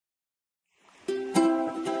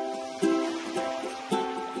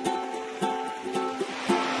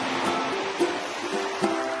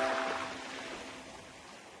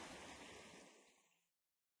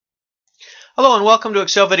Hello and welcome to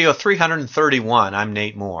Excel video 331. I'm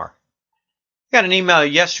Nate Moore. I got an email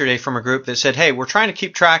yesterday from a group that said, hey, we're trying to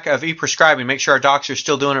keep track of e-prescribing, make sure our docs are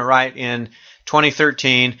still doing it right in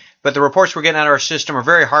 2013, but the reports we're getting out of our system are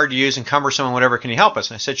very hard to use and cumbersome and whatever. Can you help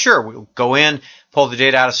us? And I said, sure. We'll go in, pull the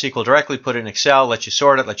data out of SQL directly, put it in Excel, let you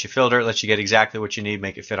sort it, let you filter it, let you get exactly what you need,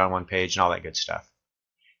 make it fit on one page and all that good stuff.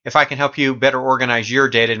 If I can help you better organize your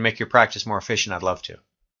data and make your practice more efficient, I'd love to.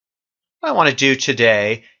 What I want to do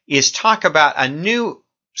today is talk about a new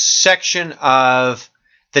section of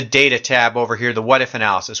the data tab over here, the what if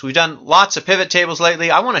analysis. We've done lots of pivot tables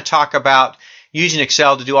lately. I want to talk about using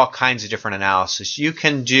Excel to do all kinds of different analysis. You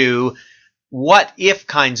can do what if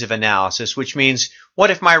kinds of analysis, which means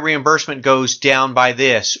what if my reimbursement goes down by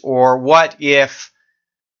this, or what if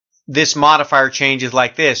this modifier changes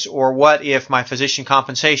like this, or what if my physician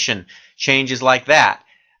compensation changes like that,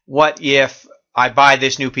 what if I buy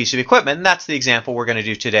this new piece of equipment, and that's the example we're going to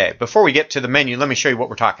do today. Before we get to the menu, let me show you what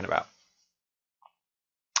we're talking about.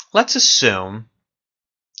 Let's assume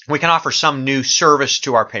we can offer some new service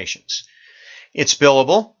to our patients. It's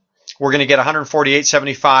billable. We're going to get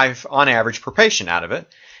 $148.75 on average per patient out of it.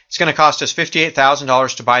 It's going to cost us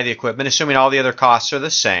 $58,000 to buy the equipment, assuming all the other costs are the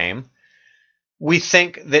same. We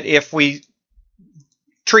think that if we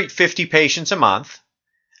treat 50 patients a month,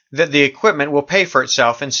 that the equipment will pay for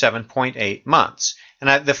itself in 7.8 months.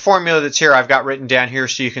 And the formula that's here I've got written down here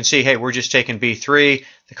so you can see, hey, we're just taking B3,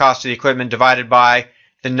 the cost of the equipment divided by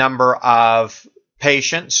the number of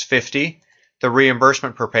patients, 50, the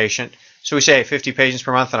reimbursement per patient. So we say 50 patients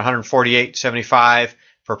per month and $148.75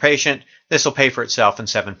 per patient. This will pay for itself in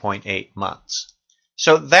 7.8 months.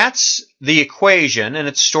 So that's the equation, and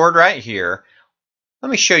it's stored right here.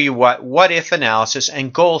 Let me show you what if analysis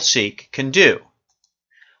and goal seek can do.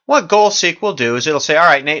 What goal seek will do is it'll say, all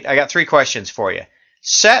right, Nate, I got 3 questions for you.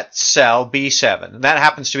 Set cell B7. That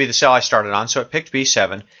happens to be the cell I started on, so it picked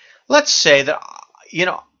B7. Let's say that,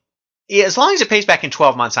 as long as it pays back in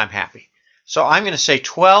 12 months, I'm happy. So I'm going to say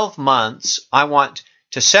 12 months, I want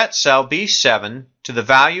to set cell B7 to the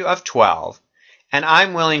value of 12, and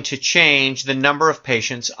I'm willing to change the number of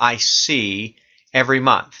patients I see every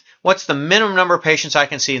month. What's the minimum number of patients I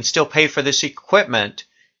can see and still pay for this equipment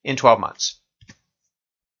in 12 months?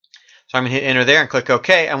 So I'm going to hit enter there and click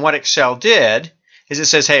OK. And what Excel did is it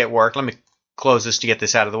says, hey, it worked. Let me close this to get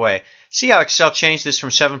this out of the way. See how Excel changed this from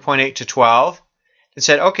 7.8 to 12? It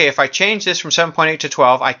said, okay, if I change this from 7.8 to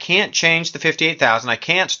 12, I can't change the 58,000. I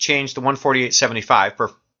can't change the 148.75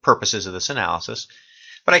 for purposes of this analysis,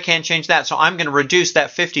 but I can change that. So I'm going to reduce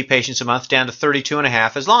that 50 patients a month down to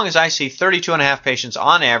 32.5. As long as I see 32.5 patients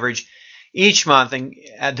on average each month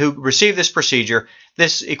and who receive this procedure,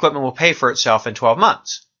 this equipment will pay for itself in 12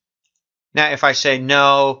 months. Now, if I say,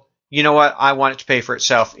 no, you know what, I want it to pay for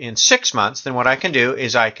itself in 6 months, then what I can do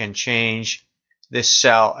is I can change this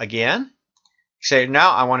cell again. Say,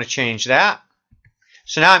 now I want to change that.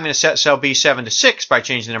 So now I'm going to set cell B7 to 6 by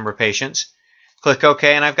changing the number of patients. Click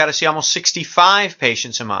OK, and I've got to see almost 65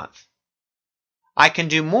 patients a month. I can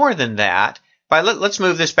do more than that. Let's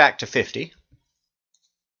move this back to 50.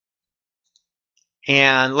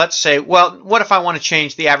 And let's say, well, what if I want to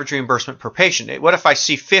change the average reimbursement per patient? What if I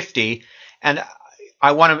see 50 and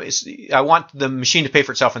I want the machine to pay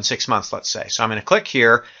for itself in 6 months, let's say. So I'm going to click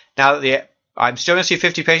here. Now I'm still going to see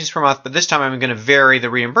 50 patients per month, but this time I'm going to vary the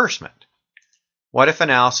reimbursement. What if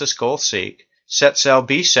analysis, goal seek, set cell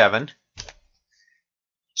B7.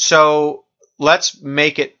 So let's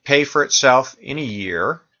make it pay for itself in a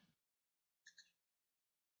year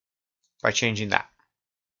by changing that.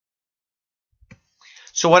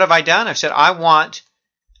 So what have I done? I've said I want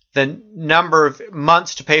the number of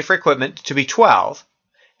months to pay for equipment to be 12,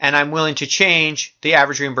 and I'm willing to change the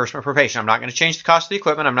average reimbursement per patient. I'm not going to change the cost of the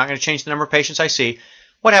equipment. I'm not going to change the number of patients I see.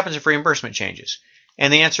 What happens if reimbursement changes?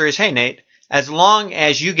 And the answer is, hey, Nate, as long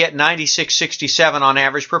as you get 96.67 on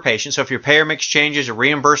average per patient, so if your payer mix changes or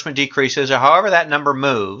reimbursement decreases or however that number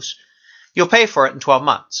moves, you'll pay for it in 12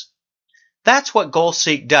 months. That's what Goal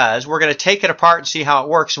Seek does. We're going to take it apart and see how it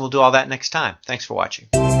works, and we'll do all that next time. Thanks for watching.